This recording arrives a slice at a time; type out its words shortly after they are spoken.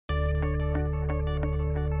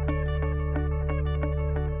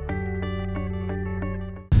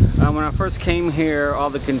When I first came here, all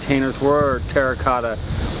the containers were terracotta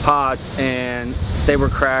pots and they were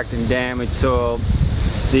cracked and damaged, so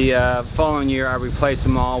the following year I replaced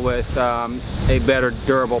them all with a better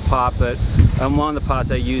durable pot. But one of the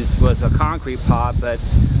pots I used was a concrete pot, but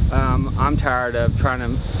I'm tired of trying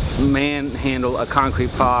to manhandle a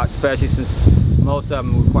concrete pot, especially since most of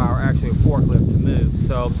them require actually a forklift to move.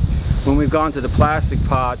 So when we've gone to the plastic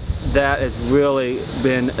pots, that has really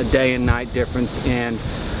been a day and night difference in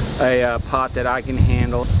a pot that I can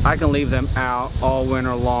handle. I can leave them out all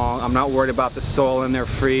winter long. I'm not worried about the soil in there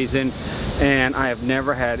freezing, and I have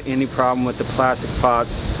never had any problem with the plastic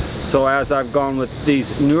pots. So as I've gone with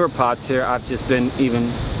these newer pots here, I've just been even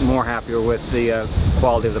more happier with the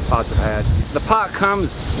quality of the pots I've had. The pot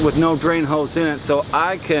comes with no drain holes in it, so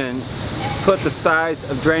I can put the size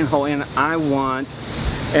of drain hole in I want,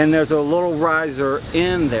 and there's a little riser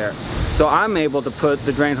in there. So I'm able to put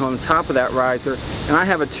the drain hole on top of that riser, and I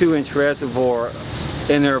have a 2-inch reservoir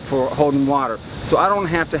in there for holding water. So I don't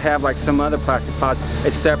have to have, like some other plastic pots,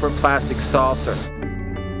 a separate plastic saucer.